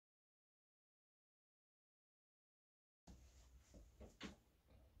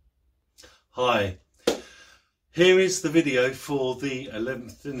Hi, here is the video for the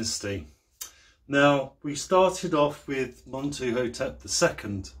 11th dynasty. Now, we started off with Montuhotep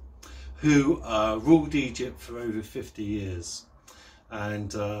II, who ruled Egypt for over 50 years.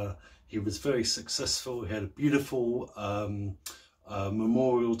 And he was very successful. He had a beautiful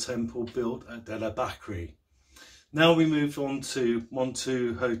memorial temple built at Dynasty. Now we move on to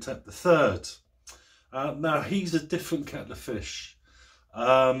Montuhotep III. Now, he's a different kettle of fish.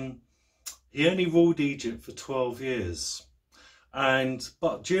 He only ruled Egypt for 12 years,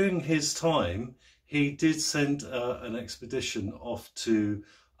 but during his time he did send an expedition off to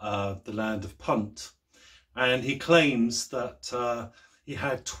the land of Punt, and he claims that he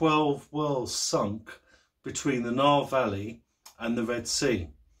had 12 wells sunk between the Nile Valley and the Red Sea,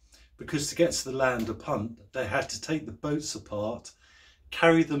 because to get to the land of Punt they had to take the boats apart,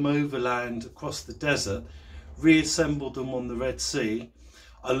 carry them overland across the desert, reassemble them on the Red Sea,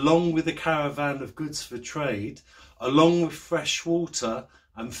 along with a caravan of goods for trade, along with fresh water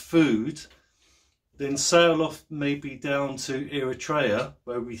and food, then sail off maybe down to Eritrea,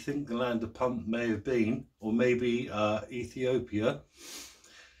 where we think the land of Punt may have been, or maybe Ethiopia,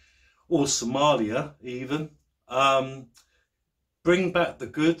 or Somalia even, bring back the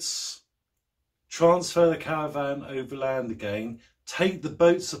goods, transfer the caravan overland again, take the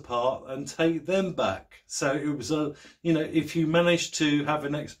boats apart and take them back. So it was if you managed to have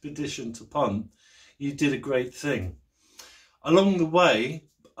an expedition to Punt, you did a great thing. Along the way,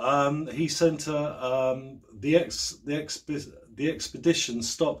 he sent the expedition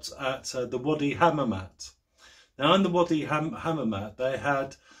stopped at the Wadi Hammamat. Now in the Wadi Hammamat they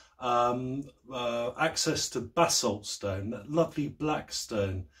had access to basalt stone, that lovely black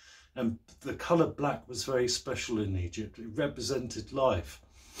stone. And the colour black was very special in Egypt. It represented life.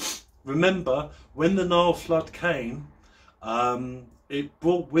 Remember, when the Nile flood came, it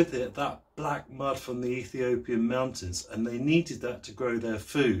brought with it that black mud from the Ethiopian mountains, and they needed that to grow their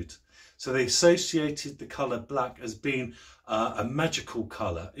food. So they associated the colour black as being a magical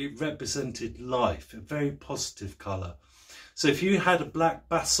colour. It represented life, a very positive colour. So if you had a black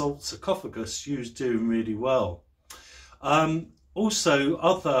basalt sarcophagus, you was doing really well. Also,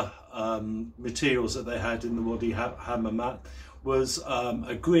 other materials that they had in the Wadi Hammamat was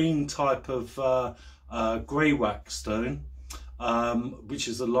a green type of grey wax stone, which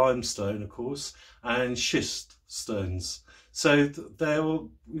is a limestone, of course, and schist stones. So there were,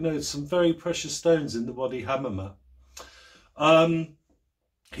 some very precious stones in the Wadi Hammamat.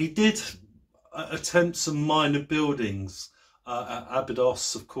 He did attempt some minor buildings at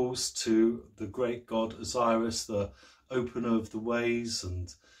Abydos, of course, to the great god Osiris, the opener of the ways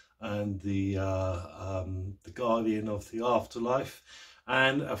and the guardian of the afterlife,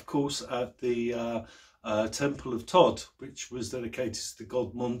 and of course at the temple of Tod, which was dedicated to the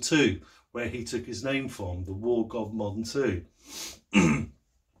god Montu, where he took his name from, the war god Montu.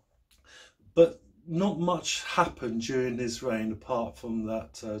 But not much happened during his reign apart from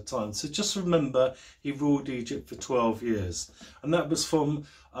that time. So just remember, he ruled Egypt for 12 years, and that was from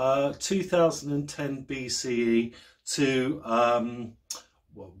 2010 BCE to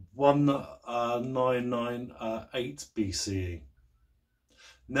 1998 BCE.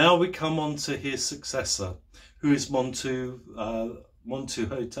 Now we come on to his successor, who is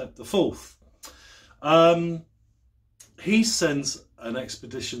Montuhotep IV. He sends an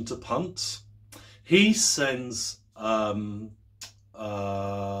expedition to Punt. He sends an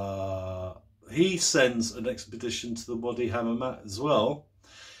expedition to the Wadi Hammamat as well.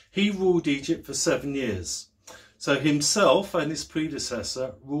 He ruled Egypt for 7 years. So himself and his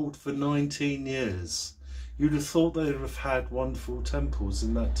predecessor ruled for 19 years. You'd have thought they would have had wonderful temples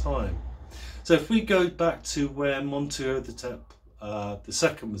in that time. So if we go back to where Montuhotep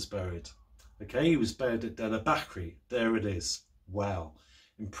II was buried, okay, he was buried at Dynasty. There it is. Wow,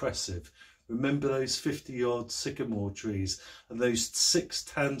 impressive. Remember those 50-odd sycamore trees and those 6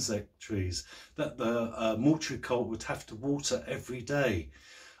 tanzek trees that the mortuary cult would have to water every day.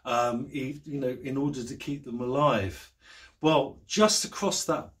 In order to keep them alive. Well, just across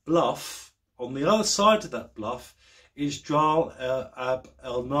that bluff, on the other side of that bluff, is Jal Ab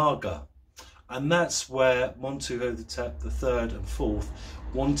El Naga, and that's where Montuhotep III and IV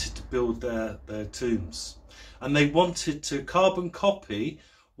wanted to build their tombs, and they wanted to carbon copy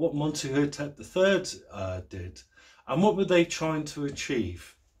what Montuhotep III did. And what were they trying to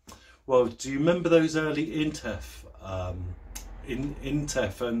achieve? Well, do you remember those early Intef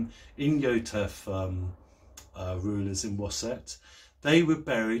and Inyotef rulers in Waset? They were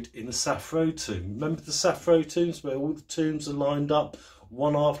buried in a Safro tomb. Remember the Safro tombs, where all the tombs are lined up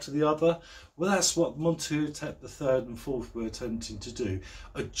one after the other. Well, that's what Montuhotep III and IV were attempting to do.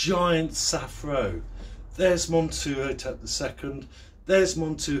 A giant Saf row. There's Montuhotep II, there's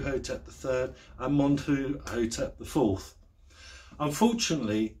Montuhotep III and Montuhotep IV.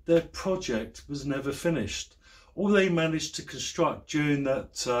 Unfortunately, their project was never finished. All they managed to construct during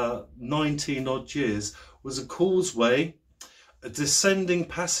that 19 odd years was a causeway, a descending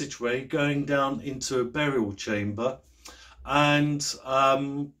passageway going down into a burial chamber, and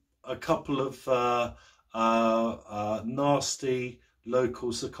a couple of nasty local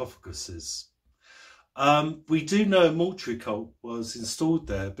sarcophaguses. We do know a mortuary cult was installed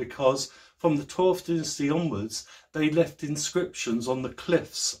there because from the 12th dynasty onwards they left inscriptions on the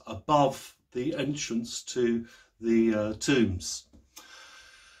cliffs above the entrance to the tombs.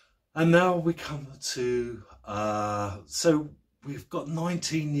 And now we come to, so we've got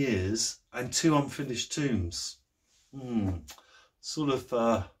 19 years and 2 unfinished tombs. Sort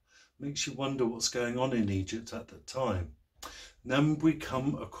of makes you wonder what's going on in Egypt at that time. Then we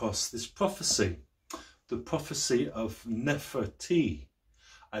come across this prophecy, the prophecy of Nefertiti.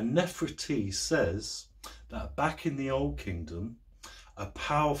 And Nefertiti says that back in the Old Kingdom, a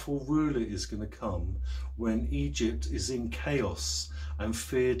powerful ruler is going to come when Egypt is in chaos and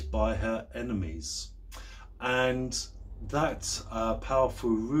feared by her enemies. And that powerful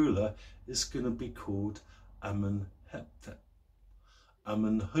ruler is going to be called Amenhotep,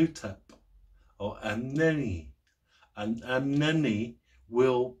 or Amneni. And Amneni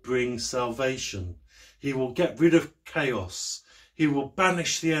will bring salvation. He will get rid of chaos. He will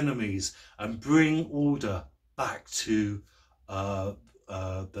banish the enemies and bring order back to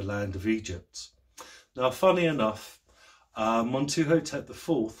the land of Egypt. Now, funny enough, Montuhotep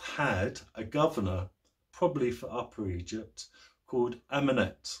IV had a governor, probably for Upper Egypt, called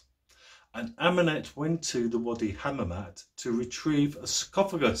Amenet. And Amenet went to the Wadi Hammamat to retrieve a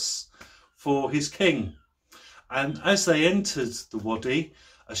sarcophagus for his king. And as they entered the Wadi,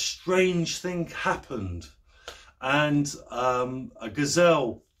 a strange thing happened. And a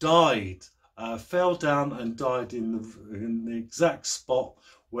gazelle died, fell down and died in the exact spot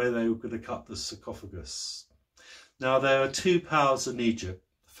where they were going to cut the sarcophagus. Now, there are 2 powers in Egypt.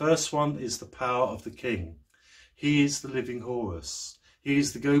 The first one is the power of the king. He is the living Horus. He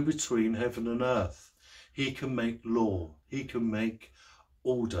is the go-between heaven and earth. He can make law. He can make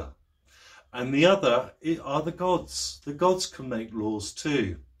order. And the other are the gods. The gods can make laws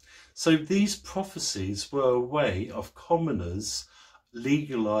too. So these prophecies were a way of commoners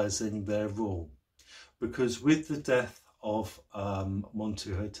legalizing their rule, because with the death of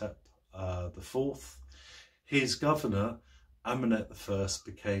Montuhotep IV, his governor Amenet I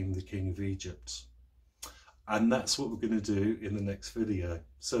became the king of Egypt. And that's what we're going to do in the next video.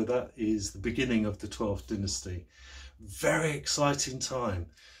 So that is the beginning of the 12th dynasty. Very exciting time.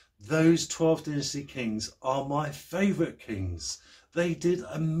 Those 12th dynasty kings are my favourite kings. They did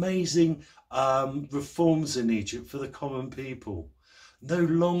amazing reforms in Egypt for the common people. No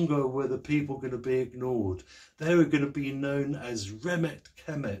longer were the people going to be ignored. They were going to be known as Remet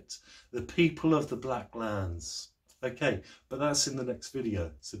Kemet, the people of the Black Lands. Okay, but that's in the next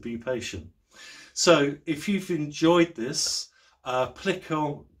video, so be patient. So if you've enjoyed this,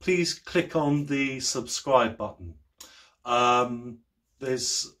 please click on the subscribe button.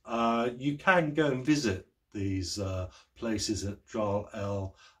 You can go and visit these places at Dral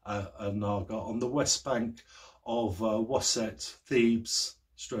El Naga on the west bank of Waset, Thebes,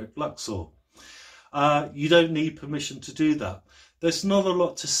 Luxor. You don't need permission to do that. There's not a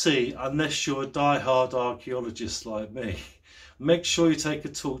lot to see unless you're a die-hard archaeologist like me. Make sure you take a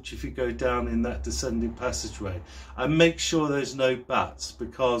torch if you go down in that descending passageway, and make sure there's no bats,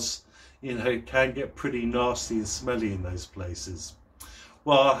 because you know it can get pretty nasty and smelly in those places.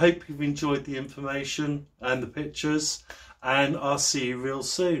 Well, I hope you've enjoyed the information and the pictures, and I'll see you real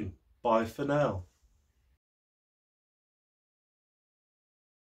soon. Bye for now.